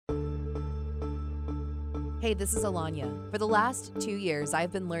Hey, this is Alanya. For the last 2 years,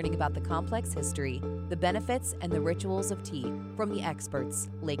 I've been learning about the complex history, the benefits, and the rituals of tea from the experts,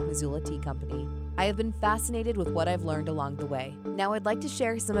 Lake Missoula Tea Company. I have been fascinated with what I've learned along the way. Now I'd like to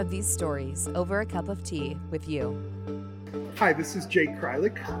share some of these stories over a cup of tea with you. Hi, this is Jake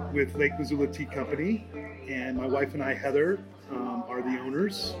Krylik with Lake Missoula Tea Company, and my wife and I, Heather, are the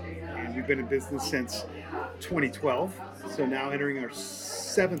owners, and we've been in business since 2012, so now entering our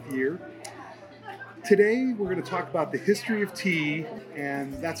seventh year. Today, we're going to talk about the history of tea,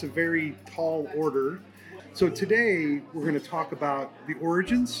 and that's a very tall order. So today, we're going to talk about the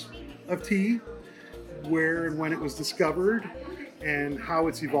origins of tea, where and when it was discovered, and how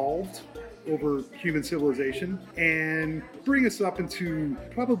it's evolved over human civilization, and bring us up into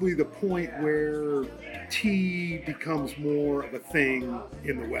probably the point where tea becomes more of a thing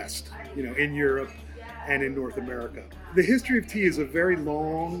in the West, in Europe and in North America. The history of tea is a very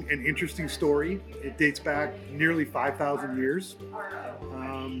long and interesting story. It dates back nearly 5,000 years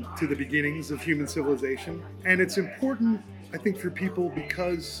to the beginnings of human civilization. And it's important, I think, for people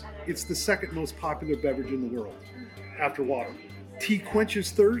because it's the second most popular beverage in the world after water. Tea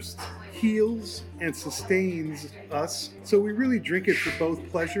quenches thirst, heals, and sustains us. So we really drink it for both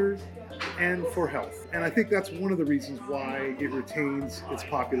pleasure and for health. And I think that's one of the reasons why it retains its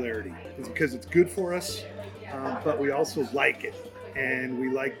popularity. It's because it's good for us, but we also like it. And we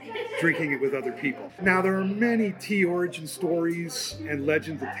like drinking it with other people. Now, there are many tea origin stories and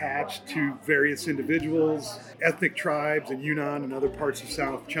legends attached to various individuals, ethnic tribes in Yunnan and other parts of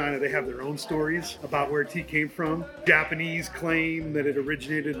South China. They have their own stories about where tea came from. Japanese claim that it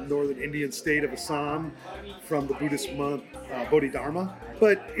originated in the northern Indian state of Assam from the Buddhist monk Bodhidharma.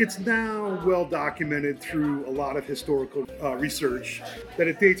 But it's now well documented through a lot of historical research that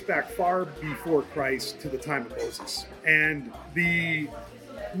it dates back far before Christ to the time of Moses. And the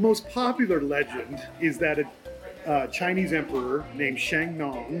most popular legend is that a Chinese emperor named Shang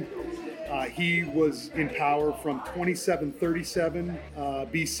Nong, he was in power from 2737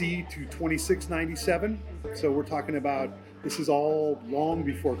 BC to 2697. So we're talking about, this is all long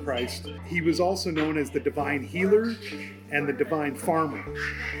before Christ. He was also known as the divine healer and the divine farmer.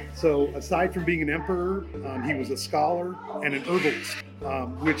 So aside from being an emperor, he was a scholar and an herbalist,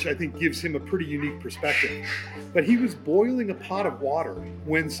 which I think gives him a pretty unique perspective. But he was boiling a pot of water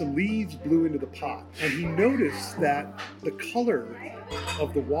when some leaves blew into the pot. And he noticed that the color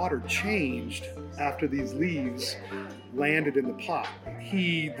of the water changed after these leaves landed in the pot.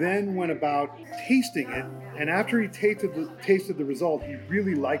 He then went about tasting it, and after he tasted the result, he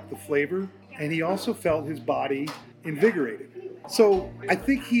really liked the flavor, and he also felt his body invigorated. So I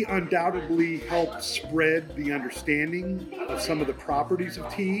think he undoubtedly helped spread the understanding of some of the properties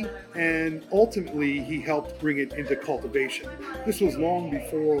of tea, and ultimately he helped bring it into cultivation. This was long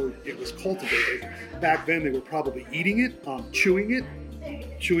before it was cultivated. Back then they were probably eating it,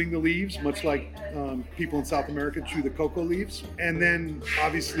 chewing the leaves, much like people in South America chew the cocoa leaves. And then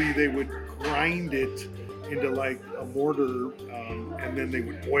obviously they would grind it into like a mortar, and then they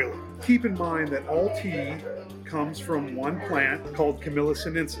would boil it. Keep in mind that all tea comes from one plant called Camellia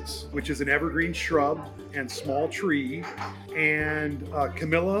sinensis, which is an evergreen shrub and small tree. And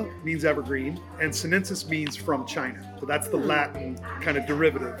Camellia means evergreen, and sinensis means from China. So that's the Latin kind of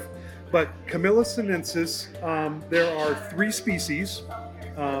derivative. But Camellia sinensis, there are 3 species.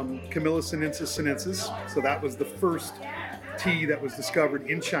 Camellia sinensis. So that was the first tea that was discovered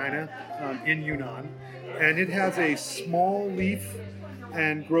in China, in Yunnan. And it has a small leaf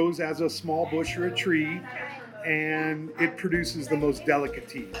and grows as a small bush or a tree. And it produces the most delicate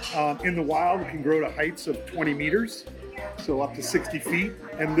tea. In the wild, it can grow to heights of 20 meters, so up to 60 feet,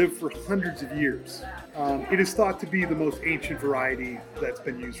 and live for hundreds of years. It is thought to be the most ancient variety that's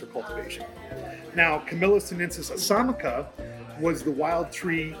been used for cultivation. Now, Camellia sinensis assamica was the wild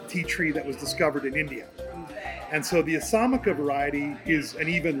tea tree that was discovered in India. And so the assamica variety is an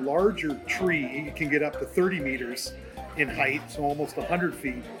even larger tree. It can get up to 30 meters in height, so almost 100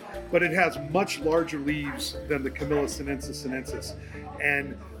 feet, but it has much larger leaves than the Camellia sinensis.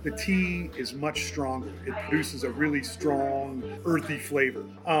 And the tea is much stronger. It produces a really strong, earthy flavor.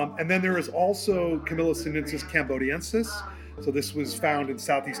 And then there is also Camellia sinensis cambodiensis. So this was found in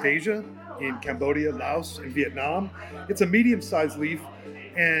Southeast Asia, in Cambodia, Laos, and Vietnam. It's a medium-sized leaf,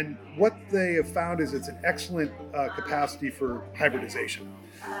 and what they have found is it's an excellent capacity for hybridization.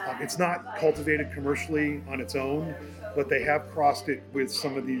 It's not cultivated commercially on its own, but they have crossed it with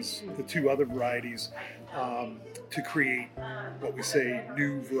some of the 2 other varieties to create what we say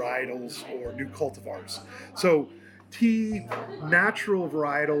new varietals or new cultivars. So tea, natural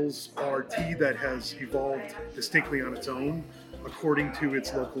varietals are tea that has evolved distinctly on its own. according to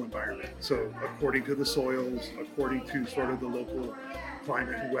its local environment. So according to the soils, according to sort of the local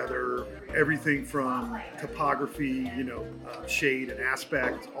climate and weather, everything from topography, shade and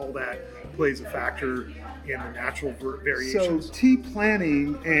aspect, all that plays a factor in the natural variations. So tea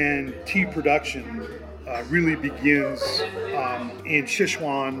planting and tea production really begins in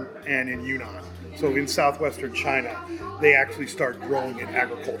Sichuan and in Yunnan. So in southwestern China, they actually start growing it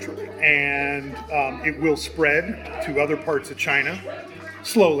agriculturally. And it will spread to other parts of China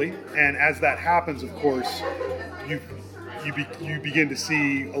slowly. And as that happens, of course, you begin to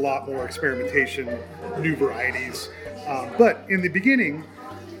see a lot more experimentation, new varieties. But in the beginning,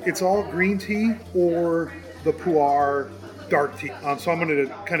 it's all green tea or the pu'er dark tea. So I'm going to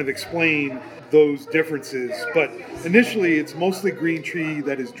kind of explain those differences. But initially, it's mostly green tea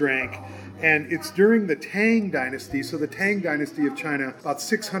that is drank. And it's during the Tang Dynasty, so the Tang Dynasty of China, about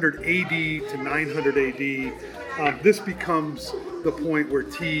 600 AD to 900 AD, this becomes the point where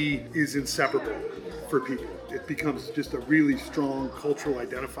tea is inseparable for people. It becomes just a really strong cultural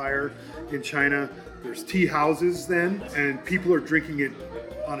identifier in China. There's tea houses then, and people are drinking it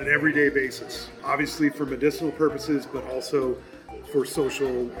on an everyday basis, obviously for medicinal purposes, but also for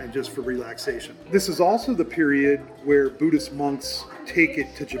social and just for relaxation. This is also the period where Buddhist monks take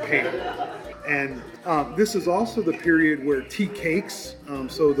it to Japan. And this is also the period where tea cakes,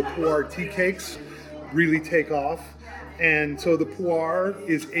 so the pu'er tea cakes, really take off. And so the pu'er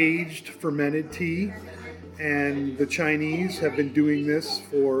is aged fermented tea. And the Chinese have been doing this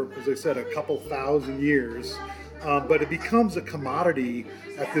for, as I said, a couple thousand years. But it becomes a commodity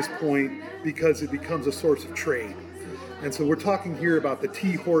at this point because it becomes a source of trade. And so we're talking here about the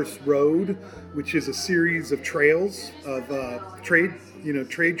Tea Horse Road, which is a series of trails of trade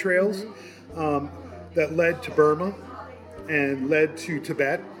trails that led to Burma and led to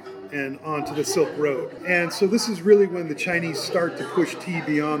Tibet and onto the Silk Road. And so this is really when the Chinese start to push tea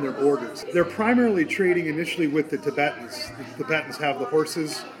beyond their borders. They're primarily trading initially with the Tibetans. The Tibetans have the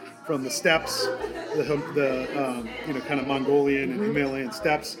horses from the steppes, the kind of Mongolian and Himalayan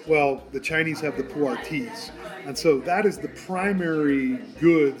steppes. Well, the Chinese have the pu'er teas. And so that is the primary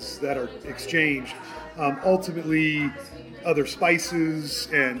goods that are exchanged. Ultimately, other spices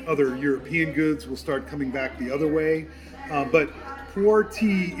and other European goods will start coming back the other way. But pu'er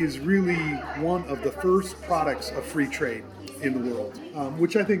tea is really one of the first products of free trade in the world,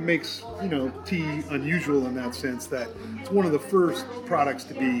 which I think makes tea unusual in that sense that it's one of the first products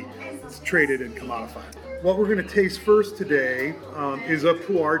to be traded and commodified. What we're going to taste first today is a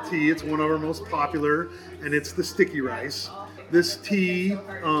pu'er tea. It's one of our most popular, and it's the sticky rice. This tea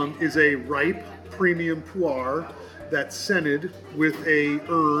is a ripe premium pu'er that's scented with a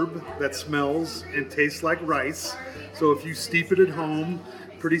herb that smells and tastes like rice. So if you steep it at home,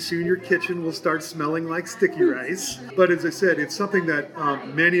 pretty soon your kitchen will start smelling like sticky rice. But as I said, it's something that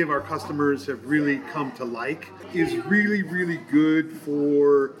many of our customers have really come to like. Is really, really good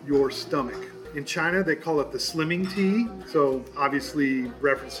for your stomach. In China, they call it the slimming tea, so obviously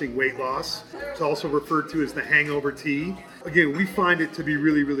referencing weight loss. It's also referred to as the hangover tea. Again, we find it to be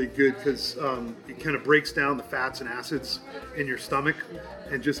really, really good because it kind of breaks down the fats and acids in your stomach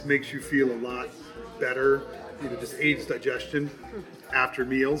and just makes you feel a lot better, just aids digestion after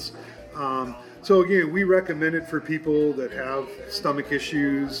meals. So again, we recommend it for people that have stomach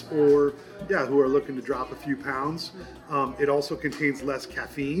issues or who are looking to drop a few pounds. It also contains less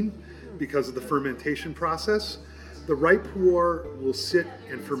caffeine because of the fermentation process. The ripe pu'er will sit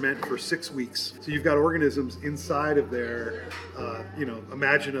and ferment for 6 weeks. So you've got organisms inside of there,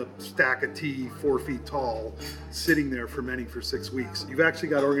 imagine a stack of tea 4 feet tall sitting there fermenting for 6 weeks. You've actually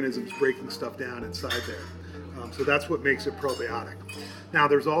got organisms breaking stuff down inside there. So that's what makes it probiotic. Now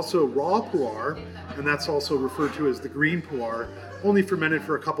there's also raw pu'er, and that's also referred to as the green pu'er, only fermented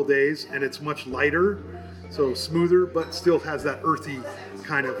for a couple days, and it's much lighter, so smoother, but still has that earthy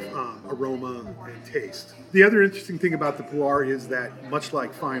kind of aroma and taste. The other interesting thing about the pu'er is that much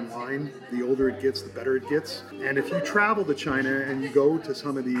like fine wine, the older it gets, the better it gets. And if you travel to China and you go to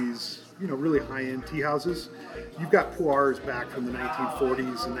some of these really high-end tea houses, you've got pu'ers back from the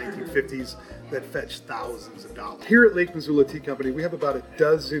 1940s and 1950s that fetch thousands of dollars. Here at Lake Missoula Tea Company, we have about a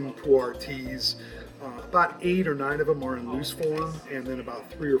dozen pu'er teas. About 8 or 9 of them are in loose form, and then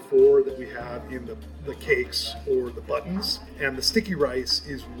about 3 or 4 that we have in the cakes or the buttons. And the sticky rice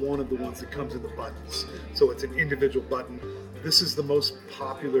is one of the ones that comes in the buttons. So it's an individual button. This is the most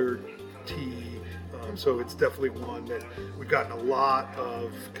popular tea. So it's definitely one that we've gotten a lot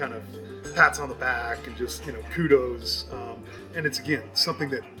of kind of pats on the back and just, kudos. And it's, again, something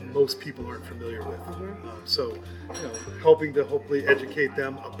that most people aren't familiar with. So, helping to hopefully educate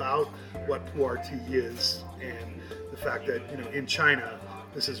them about what pu'er tea is and the fact that, in China,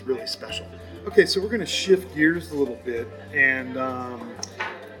 this is really special. Okay, so we're going to shift gears a little bit. And,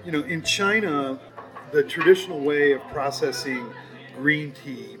 in China, the traditional way of processing green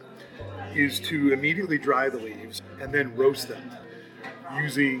tea is to immediately dry the leaves and then roast them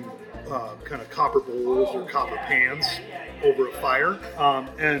using kind of copper bowls or copper pans over a fire.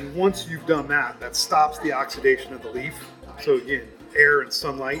 And once you've done that, that stops the oxidation of the leaf. So again, air and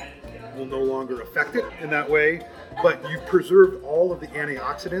sunlight will no longer affect it in that way, but you've preserved all of the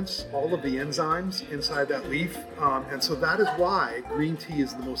antioxidants, all of the enzymes inside that leaf. And so that is why green tea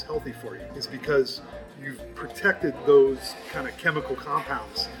is the most healthy for you, is because you've protected those kind of chemical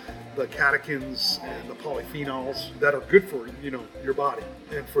compounds, the catechins and the polyphenols that are good for your body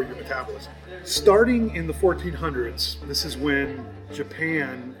and for your metabolism. Starting in the 1400s, this is when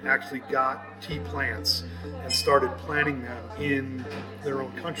Japan actually got tea plants and started planting them in their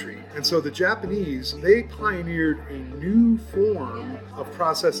own country. And so the Japanese, they pioneered a new form of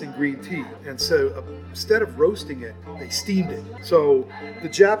processing green tea. And so instead of roasting it, they steamed it. So the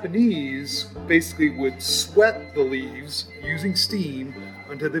Japanese basically would sweat the leaves using steam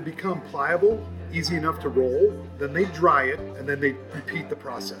until they become pliable, easy enough to roll. Then they dry it, and then they repeat the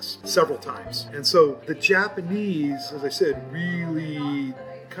process several times. And so the Japanese, as I said, really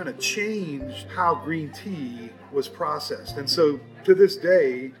kind of changed how green tea was processed. And so to this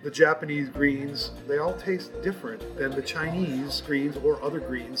day, the Japanese greens, they all taste different than the Chinese greens or other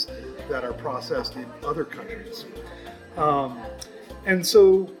greens that are processed in other countries. And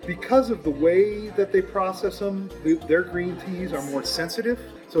so because of the way that they process them, their green teas are more sensitive.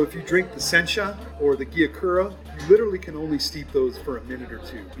 So if you drink the sencha or the gyokura, you literally can only steep those for a minute or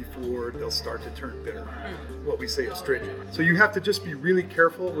two before they'll start to turn bitter, what we say astringent. So you have to just be really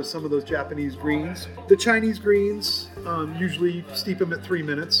careful with some of those Japanese greens. The Chinese greens usually steep them at 3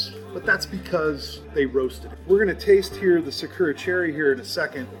 minutes, but that's because they roasted it. We're going to taste here the Sakura cherry here in a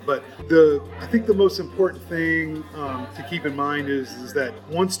second, but I think the most important thing to keep in mind is that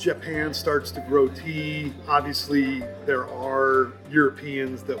once Japan starts to grow tea, obviously there are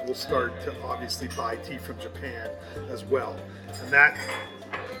Europeans that will start to obviously buy tea from Japan as well. And that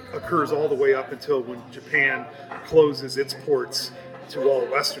occurs all the way up until when Japan closes its ports to all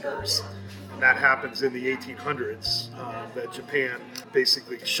Westerners. And that happens in the 1800s, that Japan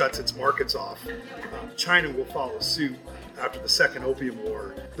basically shuts its markets off. China will follow suit after the Second Opium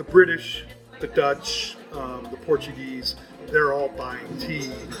War. The British, the Dutch, the Portuguese, they're all buying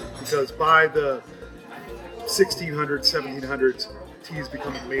tea because by the 1600s, 1700s, tea is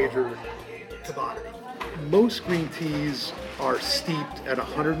becoming a major commodity. Most green teas are steeped at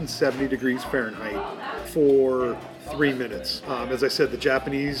 170 degrees Fahrenheit for 3 minutes. As I said, the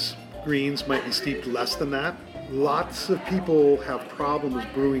Japanese greens might be steeped less than that. Lots of people have problems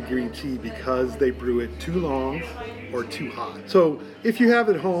brewing green tea because they brew it too long or too hot. So if you have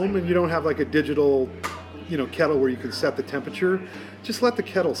it at home and you don't have like a digital kettle where you can set the temperature, just let the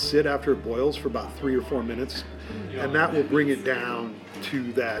kettle sit after it boils for about 3 or 4 minutes, and that will bring it down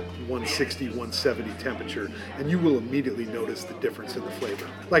to that 160, 170 temperature, and you will immediately notice the difference in the flavor.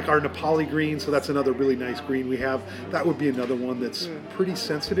 Like our Nepali green, so that's another really nice green we have, that would be another one that's pretty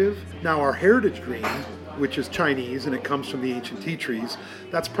sensitive. Now our heritage green, which is Chinese and it comes from the ancient tea trees,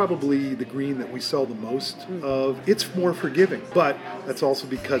 that's probably the green that we sell the most of. It's more forgiving, but that's also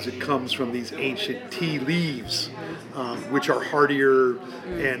because it comes from these ancient tea leaves, which are hardier,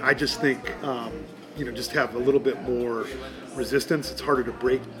 and I just think just have a little bit more resistance. It's harder to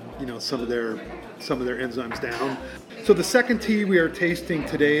break some of their enzymes down. So the second tea we are tasting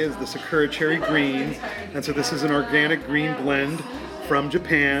today is the Sakura Cherry Green, and so this is an organic green blend from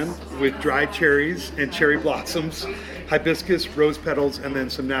Japan with dried cherries and cherry blossoms, hibiscus, rose petals, and then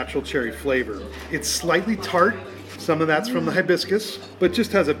some natural cherry flavor. It's slightly tart. Some of that's from the hibiscus, but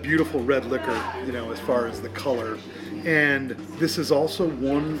just has a beautiful red liquor, as far as the color. And this is also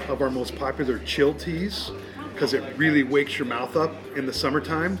one of our most popular chilled teas because it really wakes your mouth up in the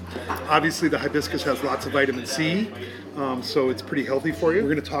summertime. Obviously, the hibiscus has lots of vitamin C, so it's pretty healthy for you.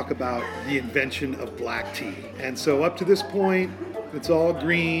 We're going to talk about the invention of black tea. And so up to this point, it's all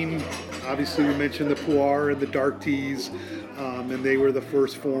green. Obviously, we mentioned the pu'er and the dark teas, and they were the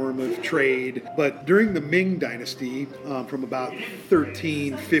first form of trade. But during the Ming Dynasty, from about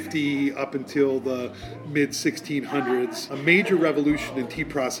 1350 up until the mid-1600s, a major revolution in tea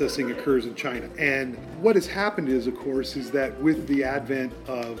processing occurs in China. And what has happened is, of course, is that with the advent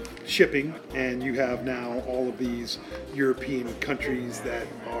of shipping, and you have now all of these European countries that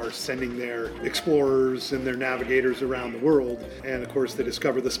are sending their explorers and their navigators around the world, and of course they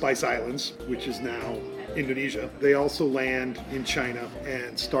discover the Spice Islands, which is now Indonesia. They also land in China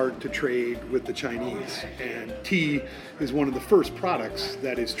and start to trade with the Chinese. And tea is one of the first products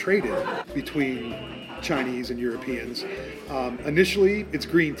that is traded between Chinese and Europeans. Initially, it's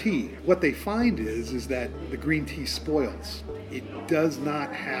green tea. What they find is that the green tea spoils. It does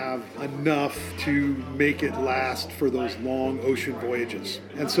not have enough to make it last for those long ocean voyages.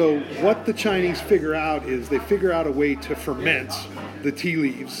 And so what the Chinese figure out is they figure out a way to ferment the tea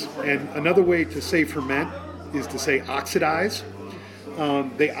leaves. And another way to say ferment is to say oxidize.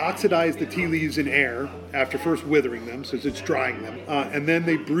 They oxidize the tea leaves in air after first withering them, so it's drying them, and then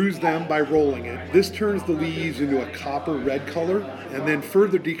they bruise them by rolling it. This turns the leaves into a copper red color, and then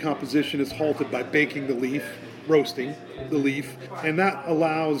further decomposition is halted by baking the leaf, roasting the leaf, and that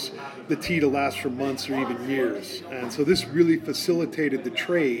allows the tea to last for months or even years. And so this really facilitated the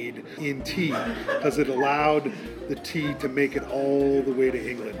trade in tea because it allowed the tea to make it all the way to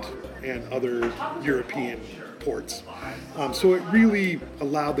England and other European ports. So it really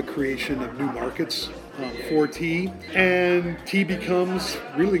allowed the creation of new markets for tea, and tea becomes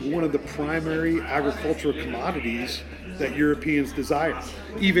really one of the primary agricultural commodities that Europeans desire.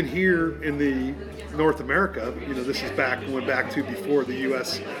 Even here in the North America, this is going back to before the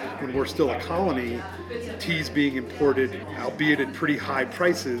U.S. when we're still a colony, tea's being imported, albeit at pretty high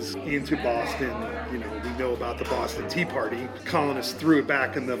prices, into Boston. We know about the Boston Tea Party. Colonists threw it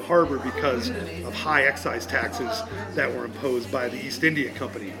back in the harbor because of high excise taxes that were imposed by the East India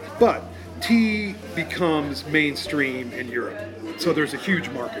Company. But tea becomes mainstream in Europe, so there's a huge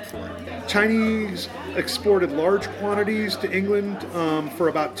market for it. Chinese exported large quantities to England for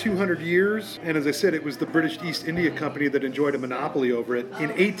about 200 years, and as I said, it was the British East India Company that enjoyed a monopoly over it. In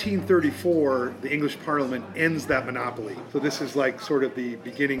 1834, the English Parliament ends that monopoly. So this is like sort of the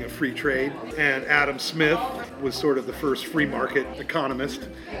beginning of free trade, and Adam Smith was sort of the first free market economist,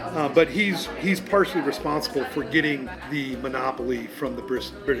 but he's partially responsible for getting the monopoly from the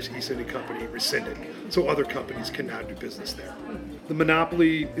British East India Company rescinded, so other companies can now do business there. The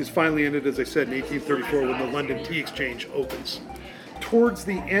monopoly is finally ended, as I said, in 1834 when the London Tea Exchange opens. Towards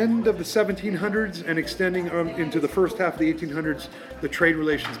the end of the 1700s and extending into the first half of the 1800s, the trade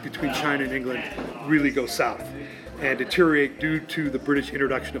relations between China and England really go south and deteriorate due to the British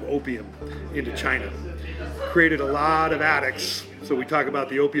introduction of opium into China. Created a lot of addicts, so we talk about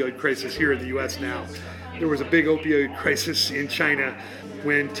the opioid crisis here in the US now. There was a big opioid crisis in China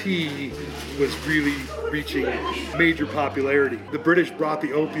when tea was really reaching major popularity. The British brought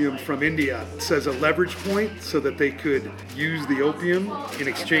the opium from India as a leverage point so that they could use the opium in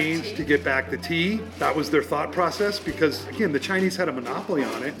exchange to get back the tea. That was their thought process because, again, the Chinese had a monopoly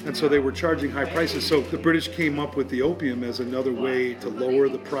on it, and so they were charging high prices. So the British came up with the opium as another way to lower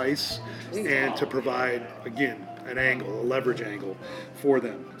the price and to provide, again, an angle, a leverage angle for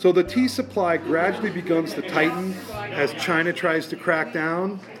them. So the tea supply gradually begins to tighten as China tries to crack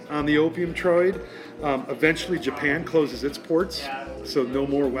down on the opium trade. Eventually Japan closes its ports, so no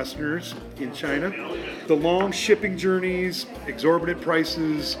more Westerners in China. The long shipping journeys, exorbitant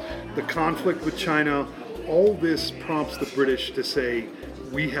prices, the conflict with China, all this prompts the British to say,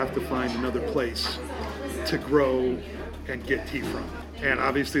 we have to find another place to grow and get tea from. And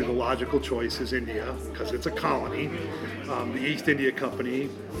obviously the logical choice is India, because it's a colony. The East India Company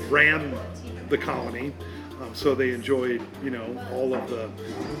ran the colony, so they enjoyed, all of the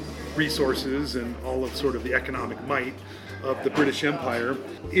resources and all of sort of the economic might of the British Empire.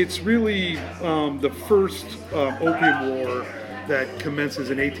 It's really the first opium war that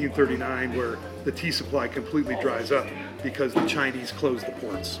commences in 1839, where the tea supply completely dries up because the Chinese closed the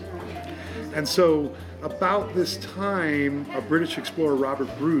ports. And so about this time, a British explorer, Robert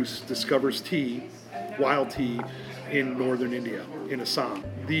Bruce, discovers tea, wild tea, in northern India, in Assam.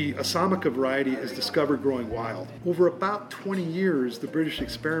 The Assamica variety is discovered growing wild. Over about 20 years, the British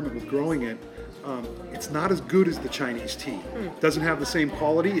experiment with growing it. It's not as good as the Chinese tea. It doesn't have the same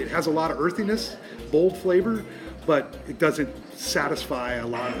quality. It has a lot of earthiness, bold flavor, but it doesn't satisfy a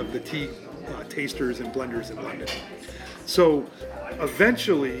lot of the tea tasters and blenders in London. So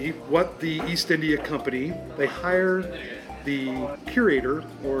eventually, what the East India Company, they hire the curator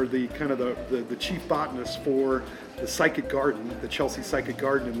or the kind of the chief botanist for the Psychic Garden, the Chelsea Psychic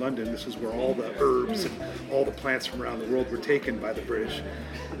Garden in London. This is where all the herbs and all the plants from around the world were taken by the British.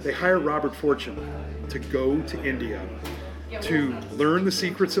 They hire Robert Fortune to go to India to learn the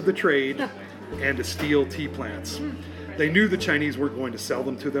secrets of the trade and to steal tea plants. They knew the Chinese weren't going to sell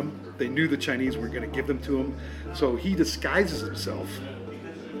them to them. They knew the Chinese weren't going to give them to them. So he disguises himself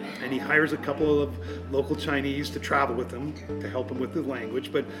and and he hires a couple of local Chinese to travel with him to help him with the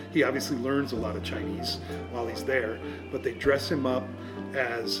language, but he obviously learns a lot of Chinese while he's there. But they dress him up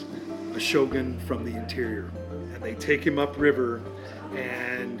as a shogun from the interior, and they take him upriver,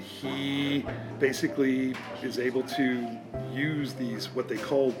 and he basically is able to use these what they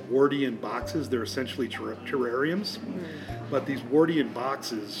call Wardian boxes. They're essentially terrariums, but these Wardian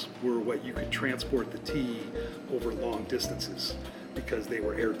boxes were what you could transport the tea over long distances because they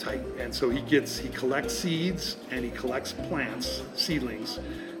were airtight. And so he collects seeds and he collects plants, seedlings,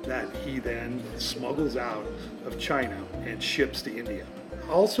 that he then smuggles out of China and ships to India.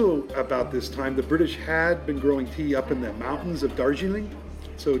 Also about this time, the British had been growing tea up in the mountains of Darjeeling.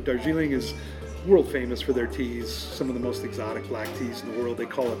 So Darjeeling is world famous for their teas, some of the most exotic black teas in the world. They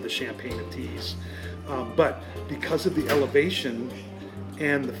call it the champagne of teas. But because of the elevation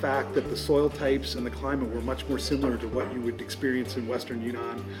and the fact that the soil types and the climate were much more similar to what you would experience in Western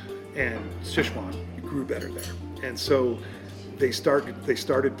Yunnan and Sichuan, it grew better there. And so they started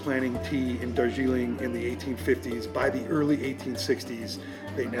planting tea in Darjeeling in the 1850s. By the early 1860s,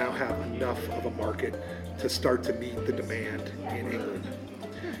 they now have enough of a market to start to meet the demand in England.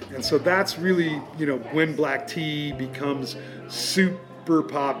 And so that's really, when black tea becomes super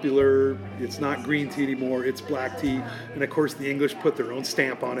popular. It's not green tea anymore, it's black tea. And of course the English put their own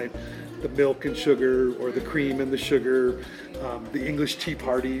stamp on it. The milk and sugar, or the cream and the sugar. The English tea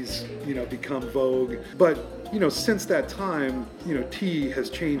parties, become vogue. But, since that time, tea has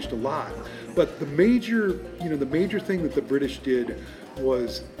changed a lot. But the major thing that the British did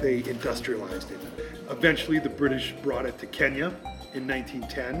was they industrialized it. Eventually, the British brought it to Kenya in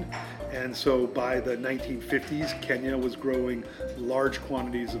 1910. And so by the 1950s, Kenya was growing large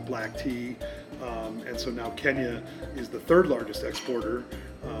quantities of black tea. And so now Kenya is the third largest exporter.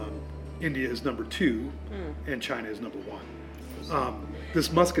 India is number 2, and China is number 1.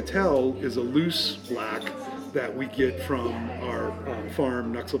 This muscatel is a loose black that we get from our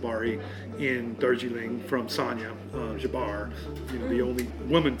farm, Naxalbari, in Darjeeling from Sanya Jabbar, the only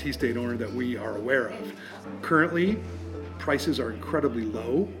woman tea estate owner that we are aware of. Currently, prices are incredibly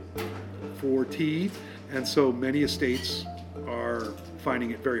low for tea, and so many estates are finding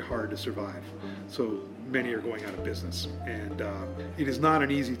it very hard to survive. So many are going out of business, and it is not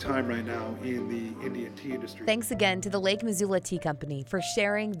an easy time right now in the Indian tea industry. Thanks again to the Lake Missoula Tea Company for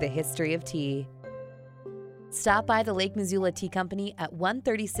sharing the history of tea. Stop by the Lake Missoula Tea Company at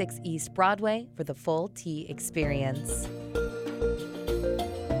 136 East Broadway for the full tea experience.